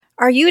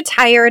Are you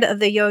tired of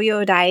the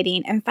yo-yo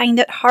dieting and find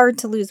it hard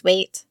to lose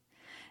weight?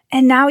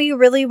 And now you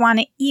really want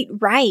to eat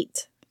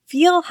right,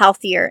 feel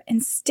healthier,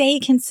 and stay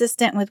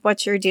consistent with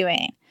what you're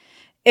doing.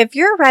 If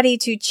you're ready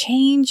to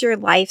change your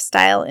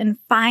lifestyle and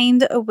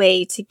find a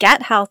way to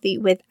get healthy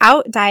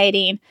without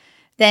dieting,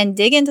 then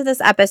dig into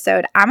this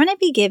episode. I'm going to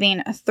be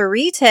giving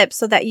 3 tips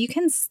so that you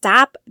can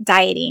stop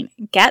dieting,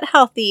 get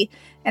healthy,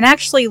 and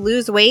actually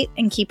lose weight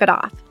and keep it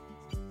off.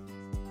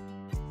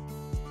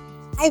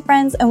 Hi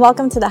friends, and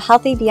welcome to the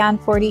Healthy Beyond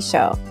 40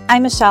 show.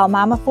 I'm Michelle,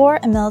 mom of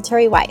 4 and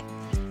military wife.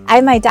 I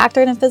have my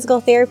doctorate in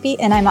physical therapy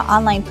and I'm an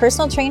online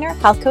personal trainer,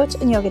 health coach,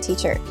 and yoga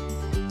teacher.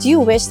 Do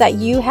you wish that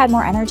you had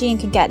more energy and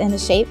could get into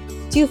shape?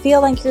 Do you feel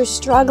like you're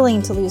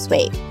struggling to lose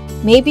weight?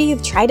 Maybe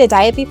you've tried a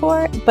diet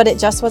before, but it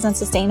just wasn't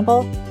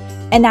sustainable,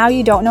 and now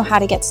you don't know how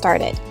to get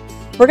started.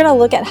 We're going to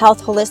look at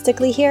health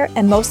holistically here,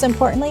 and most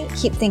importantly,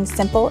 keep things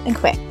simple and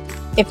quick.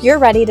 If you're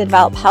ready to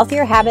develop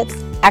healthier habits,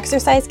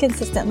 exercise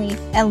consistently,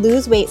 and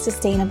lose weight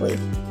sustainably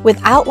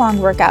without long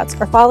workouts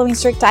or following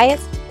strict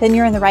diets, then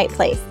you're in the right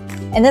place.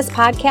 In this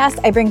podcast,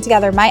 I bring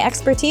together my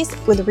expertise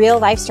with real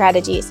life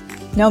strategies.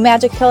 No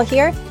magic pill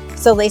here,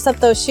 so lace up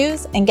those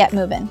shoes and get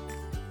moving.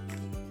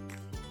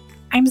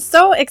 I'm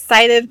so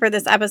excited for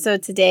this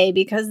episode today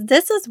because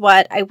this is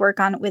what I work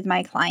on with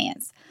my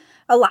clients.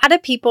 A lot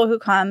of people who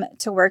come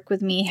to work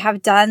with me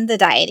have done the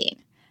dieting.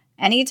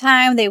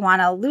 Anytime they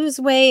want to lose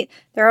weight,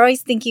 they're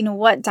always thinking,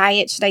 what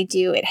diet should I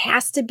do? It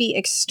has to be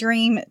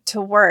extreme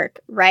to work,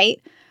 right?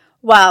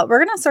 Well,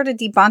 we're going to sort of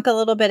debunk a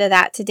little bit of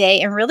that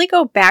today and really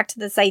go back to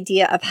this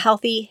idea of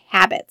healthy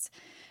habits.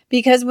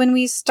 Because when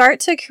we start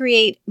to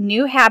create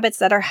new habits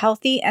that are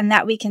healthy and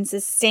that we can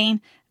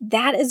sustain,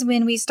 that is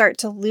when we start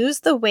to lose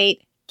the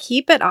weight,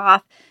 keep it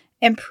off,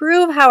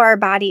 improve how our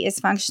body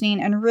is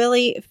functioning, and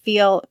really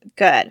feel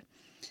good.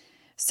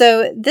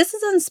 So this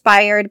is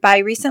inspired by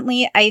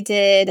recently I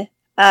did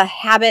a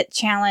habit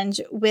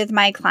challenge with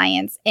my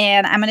clients,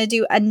 and I'm going to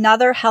do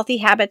another healthy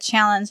habit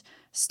challenge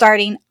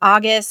starting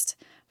August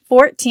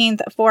 14th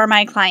for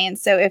my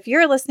clients. So if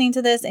you're listening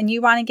to this and you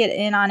want to get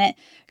in on it,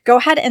 go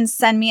ahead and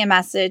send me a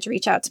message,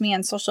 reach out to me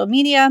on social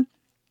media,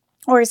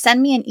 or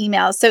send me an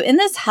email. So in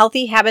this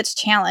healthy habits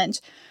challenge,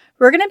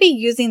 we're going to be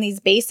using these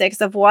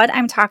basics of what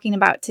I'm talking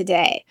about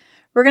today.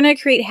 We're going to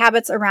create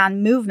habits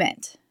around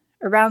movement,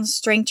 around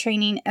strength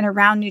training, and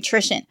around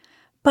nutrition,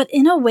 but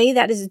in a way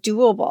that is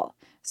doable.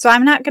 So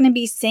I'm not going to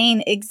be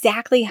saying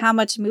exactly how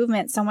much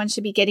movement someone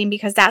should be getting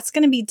because that's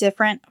going to be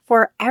different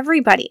for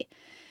everybody.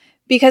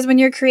 Because when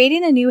you're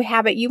creating a new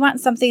habit, you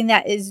want something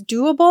that is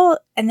doable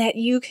and that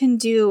you can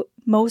do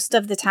most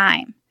of the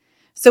time.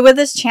 So with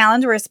this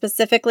challenge, we're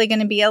specifically going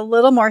to be a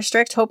little more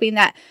strict, hoping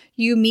that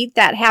you meet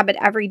that habit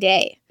every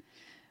day.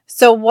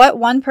 So what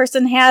one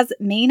person has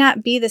may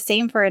not be the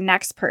same for a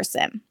next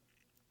person.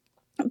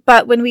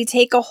 But when we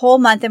take a whole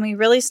month and we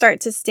really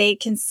start to stay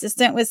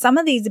consistent with some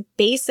of these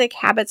basic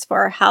habits for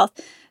our health,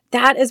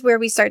 that is where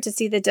we start to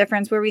see the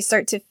difference, where we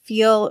start to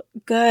feel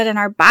good and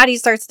our body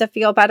starts to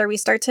feel better. We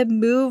start to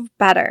move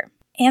better.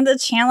 And the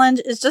challenge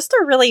is just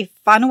a really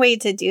fun way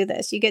to do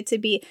this. You get to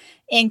be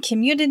in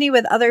community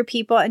with other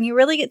people and you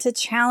really get to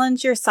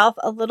challenge yourself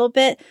a little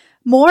bit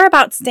more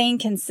about staying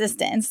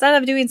consistent.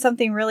 Instead of doing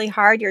something really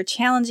hard, you're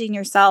challenging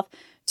yourself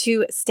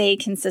to stay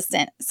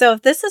consistent. So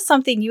if this is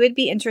something you would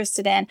be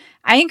interested in,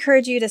 I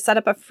encourage you to set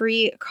up a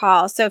free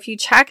call. So if you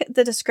check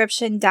the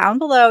description down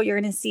below, you're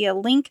going to see a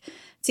link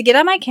to get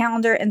on my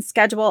calendar and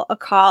schedule a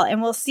call.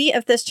 And we'll see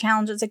if this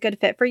challenge is a good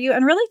fit for you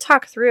and really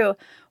talk through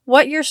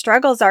what your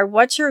struggles are,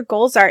 what your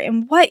goals are,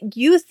 and what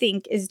you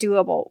think is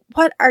doable.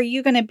 What are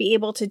you going to be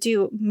able to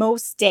do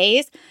most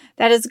days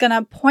that is going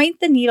to point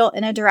the needle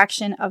in a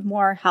direction of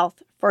more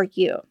health for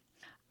you?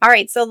 All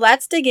right, so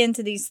let's dig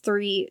into these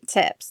 3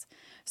 tips.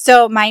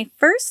 So my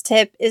first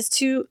tip is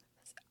to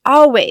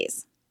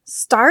always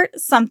start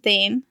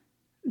something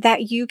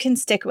that you can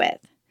stick with.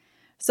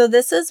 So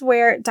this is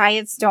where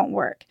diets don't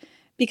work,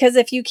 because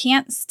if you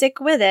can't stick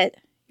with it,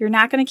 you're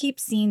not going to keep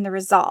seeing the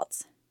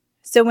results.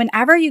 So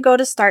whenever you go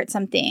to start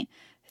something,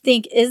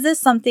 think, is this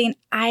something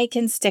I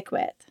can stick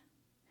with?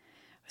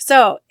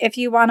 So if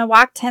you want to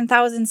walk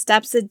 10,000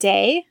 steps a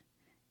day,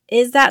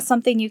 is that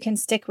something you can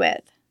stick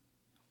with?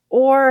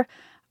 Or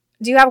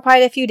do you have quite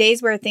a few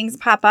days where things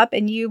pop up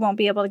and you won't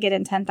be able to get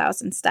in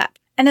 10,000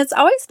 steps? And it's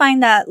always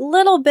find that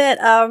little bit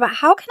of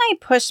how can I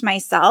push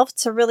myself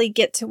to really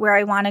get to where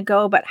I want to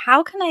go, but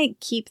how can I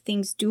keep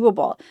things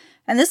doable?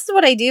 And this is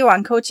what I do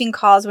on coaching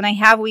calls when I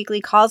have weekly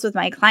calls with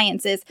my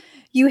clients is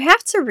you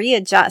have to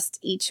readjust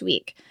each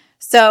week.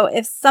 So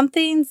if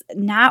something's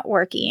not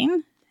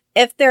working,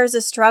 if there's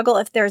a struggle,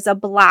 if there's a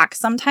block,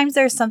 sometimes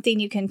there's something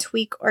you can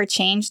tweak or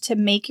change to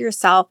make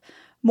yourself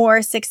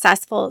more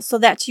successful so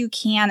that you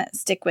can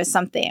stick with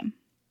something.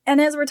 And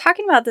as we're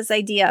talking about this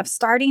idea of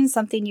starting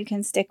something you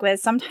can stick with,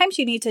 sometimes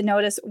you need to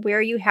notice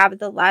where you have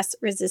the less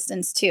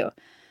resistance to.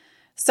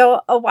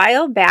 So a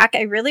while back,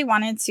 I really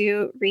wanted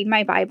to read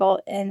my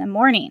Bible in the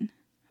morning,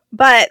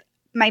 but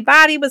my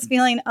body was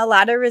feeling a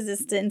lot of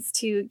resistance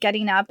to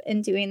getting up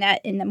and doing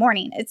that in the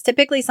morning. It's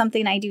typically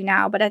something I do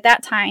now, but at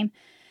that time,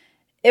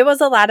 it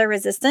was a lot of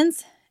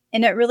resistance,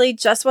 and it really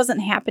just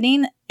wasn't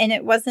happening, and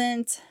it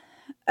wasn't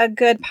a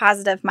good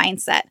positive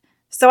mindset.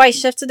 So I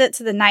shifted it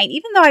to the night,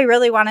 even though I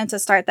really wanted to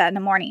start that in the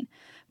morning.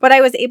 But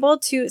I was able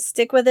to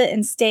stick with it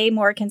and stay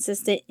more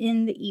consistent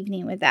in the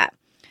evening with that.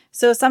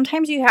 So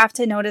sometimes you have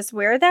to notice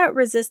where that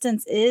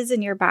resistance is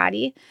in your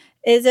body.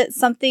 Is it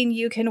something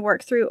you can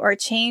work through or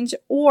change,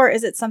 or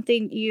is it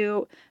something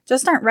you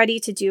just aren't ready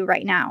to do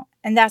right now?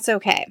 And that's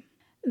okay.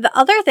 The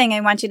other thing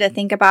I want you to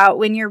think about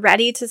when you're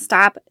ready to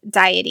stop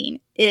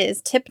dieting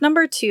is tip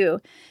number 2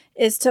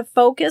 is to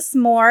focus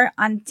more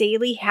on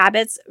daily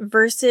habits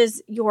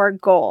versus your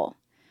goal.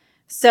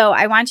 So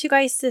I want you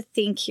guys to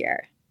think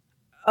here.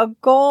 A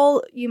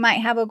goal, you might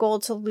have a goal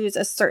to lose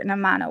a certain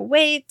amount of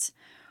weight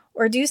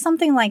or do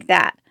something like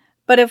that.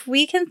 But if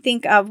we can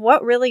think of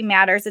what really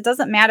matters, it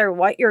doesn't matter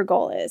what your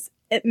goal is.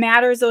 It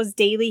matters those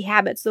daily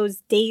habits, those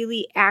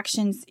daily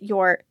actions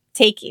you're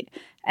taking.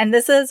 And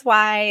this is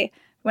why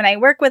when I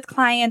work with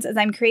clients, as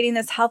I'm creating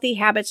this Healthy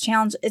Habits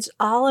Challenge, it's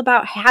all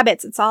about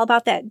habits. It's all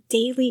about that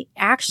daily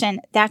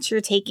action that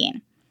you're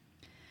taking.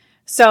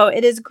 So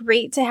it is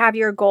great to have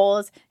your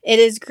goals. It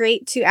is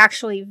great to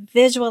actually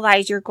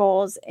visualize your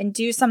goals and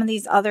do some of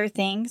these other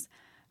things.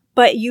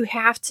 But you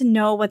have to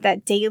know what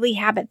that daily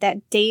habit,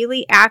 that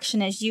daily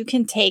action is you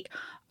can take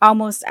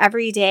almost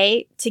every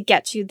day to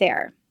get you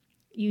there.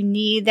 You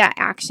need that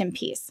action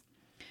piece.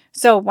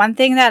 So one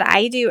thing that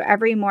I do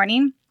every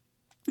morning,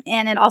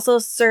 and it also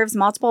serves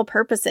multiple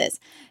purposes,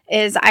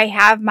 is I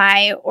have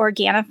my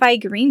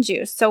Organifi green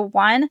juice. So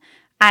one,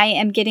 I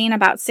am getting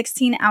about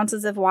 16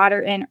 ounces of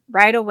water in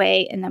right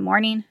away in the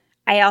morning.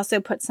 I also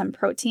put some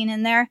protein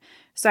in there.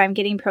 So I'm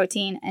getting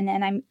protein, and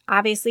then I'm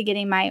obviously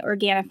getting my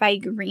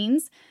Organifi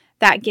greens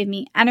that give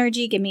me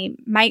energy, give me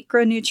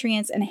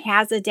micronutrients, and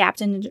has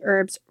adaptogen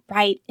herbs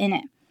right in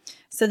it.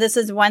 So this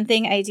is one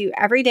thing I do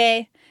every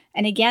day.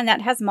 And again, that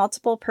has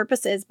multiple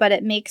purposes, but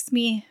it makes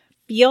me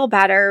feel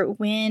better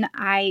when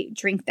I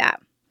drink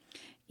that.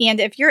 And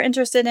if you're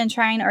interested in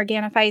trying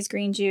Organifi's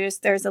green juice,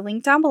 there's a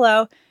link down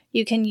below.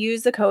 You can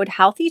use the code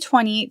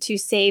HEALTHY20 to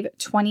save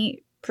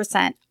 20%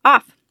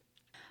 off.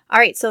 All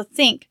right, so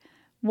think,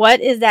 what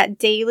is that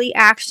daily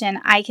action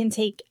I can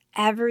take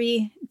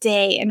every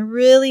day and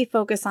really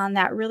focus on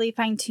that, really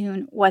fine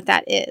tune what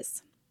that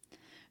is?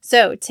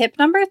 So tip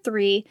number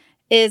 3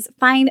 is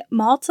find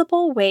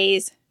multiple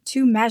ways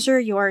to measure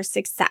your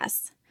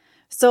success.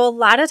 So a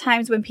lot of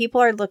times when people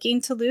are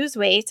looking to lose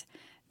weight,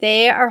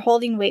 they are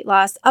holding weight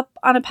loss up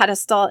on a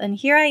pedestal, and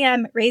here I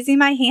am raising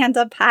my hand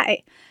up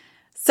high.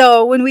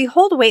 So when we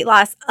hold weight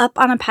loss up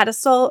on a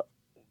pedestal,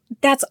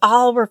 that's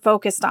all we're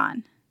focused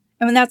on.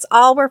 And when that's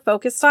all we're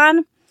focused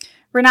on,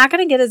 we're not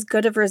going to get as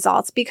good of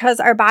results because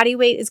our body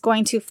weight is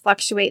going to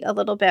fluctuate a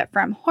little bit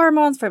from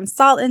hormones, from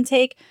salt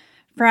intake,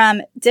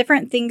 from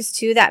different things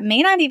too that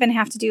may not even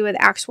have to do with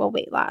actual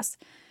weight loss.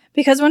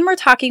 Because when we're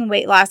talking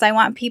weight loss, I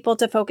want people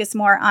to focus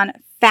more on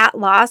fat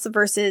loss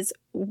versus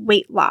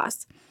weight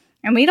loss.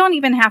 And we don't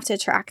even have to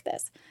track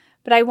this.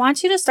 But I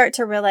want you to start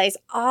to realize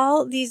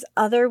all these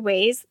other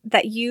ways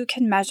that you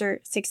can measure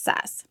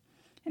success.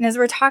 And as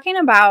we're talking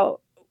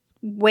about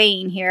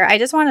weighing here, I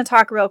just want to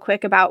talk real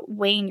quick about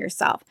weighing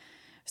yourself.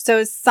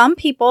 So some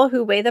people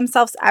who weigh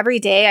themselves every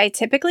day, I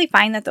typically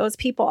find that those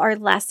people are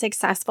less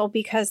successful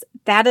because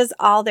that is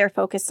all they're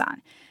focused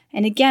on.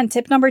 And again,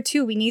 tip number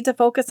 2, we need to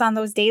focus on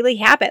those daily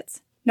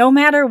habits. No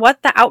matter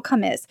what the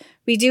outcome is,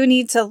 we do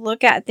need to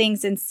look at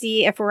things and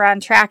see if we're on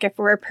track, if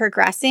we're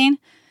progressing.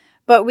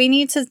 But we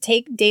need to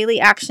take daily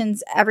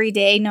actions every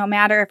day, no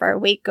matter if our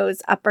weight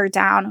goes up or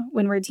down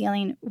when we're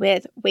dealing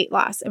with weight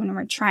loss and when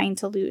we're trying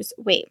to lose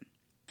weight.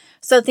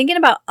 So thinking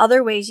about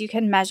other ways you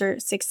can measure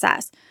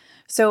success.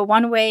 So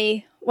one of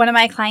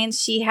my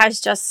clients, she has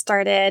just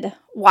started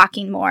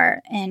walking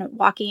more and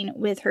walking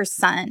with her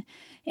son.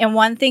 And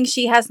one thing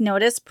she has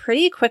noticed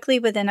pretty quickly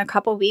within a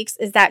couple weeks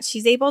is that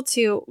she's able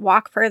to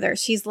walk further.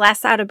 She's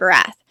less out of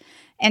breath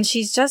and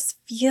she's just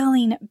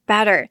feeling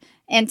better.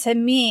 And to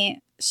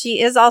me,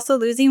 she is also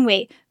losing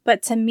weight.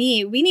 But to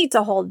me, we need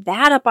to hold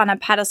that up on a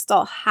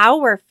pedestal, how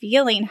we're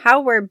feeling, how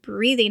we're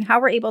breathing,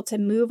 how we're able to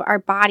move our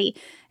body.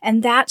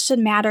 And that should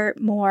matter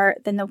more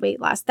than the weight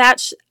loss.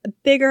 That's a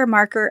bigger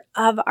marker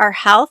of our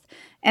health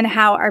and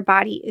how our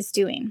body is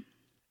doing.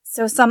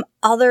 So some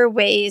other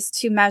ways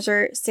to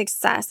measure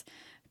success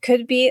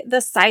could be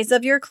the size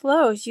of your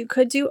clothes. You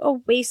could do a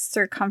waist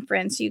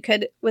circumference. You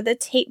could with a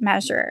tape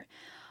measure.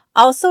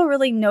 Also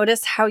really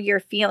notice how you're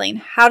feeling.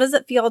 How does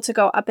it feel to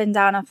go up and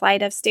down a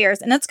flight of stairs?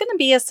 And it's going to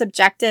be a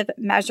subjective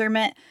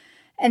measurement.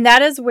 And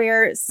that is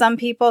where some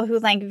people who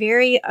like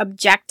very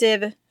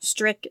objective,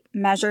 strict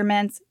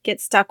measurements get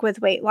stuck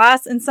with weight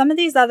loss. And some of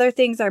these other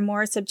things are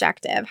more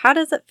subjective. How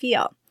does it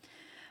feel?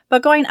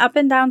 But going up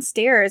and down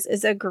stairs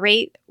is a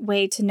great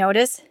way to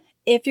notice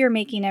if you're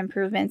making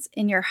improvements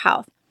in your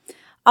health.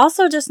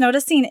 Also, just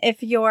noticing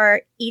if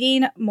you're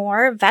eating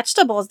more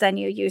vegetables than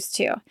you used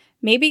to.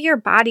 Maybe your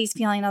body's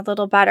feeling a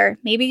little better.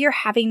 Maybe you're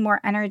having more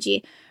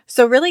energy.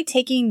 So really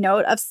taking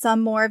note of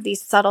some more of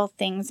these subtle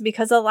things,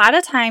 because a lot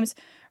of times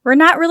we're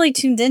not really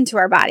tuned into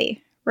our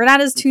body. We're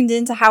not as tuned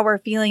into how we're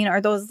feeling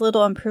or those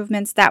little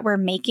improvements that we're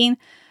making,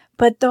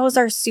 but those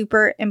are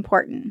super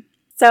important.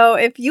 So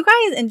if you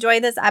guys enjoy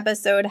this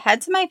episode,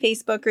 head to my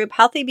Facebook group,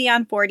 Healthy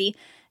Beyond 40,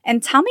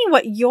 and tell me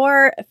what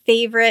your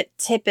favorite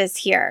tip is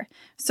here.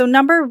 So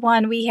number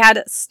one, we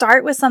had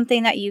start with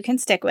something that you can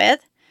stick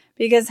with,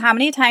 because how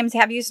many times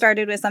have you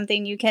started with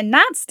something you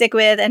cannot stick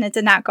with and it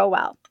did not go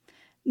well?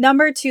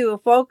 Number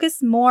two,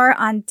 focus more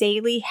on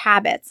daily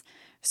habits.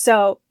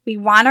 So we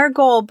want our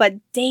goal, but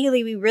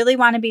daily we really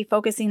want to be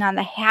focusing on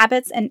the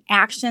habits and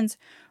actions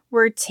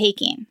we're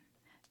taking.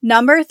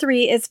 Number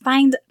three is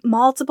find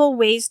multiple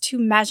ways to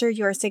measure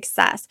your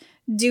success.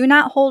 Do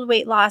not hold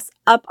weight loss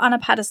up on a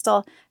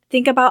pedestal.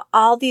 Think about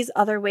all these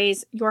other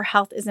ways your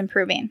health is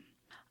improving.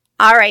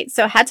 All right,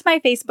 so head to my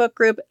Facebook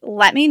group.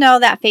 Let me know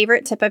that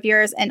favorite tip of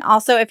yours. And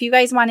also, if you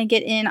guys want to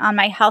get in on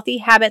my Healthy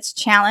Habits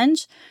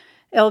Challenge,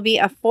 it will be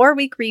a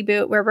 4-week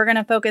reboot where we're going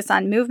to focus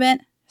on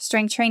movement,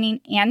 strength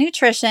training, and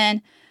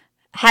nutrition.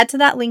 Head to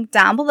that link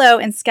down below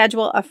and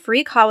schedule a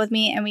free call with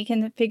me, and we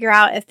can figure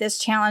out if this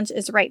challenge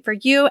is right for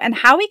you and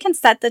how we can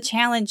set the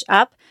challenge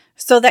up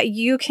so that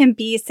you can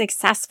be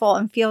successful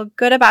and feel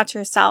good about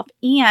yourself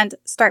and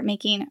start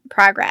making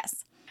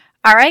progress.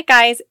 All right,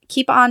 guys,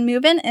 keep on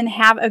moving and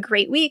have a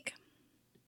great week.